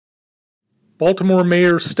Baltimore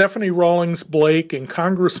Mayor Stephanie Rawlings-Blake and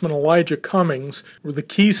Congressman Elijah Cummings were the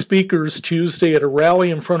key speakers Tuesday at a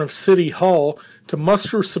rally in front of City Hall to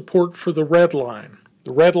muster support for the Red Line.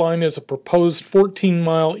 The Red Line is a proposed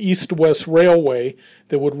 14-mile east-west railway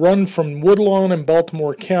that would run from Woodlawn in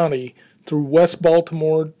Baltimore County through West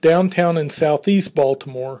Baltimore, downtown and southeast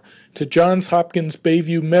Baltimore, to Johns Hopkins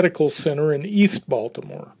Bayview Medical Center in East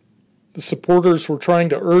Baltimore. The supporters were trying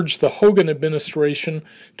to urge the Hogan administration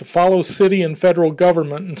to follow city and federal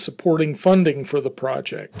government in supporting funding for the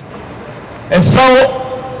project. And so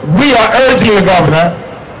we are urging the governor,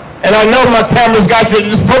 and I know my camera's got you,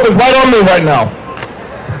 just focus right on me right now.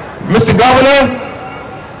 Mr. Governor,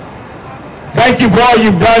 thank you for all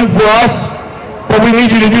you've done for us, but we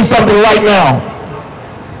need you to do something right now.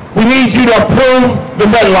 We need you to approve the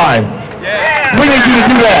Red Line. Yeah. We need you to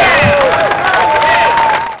do that.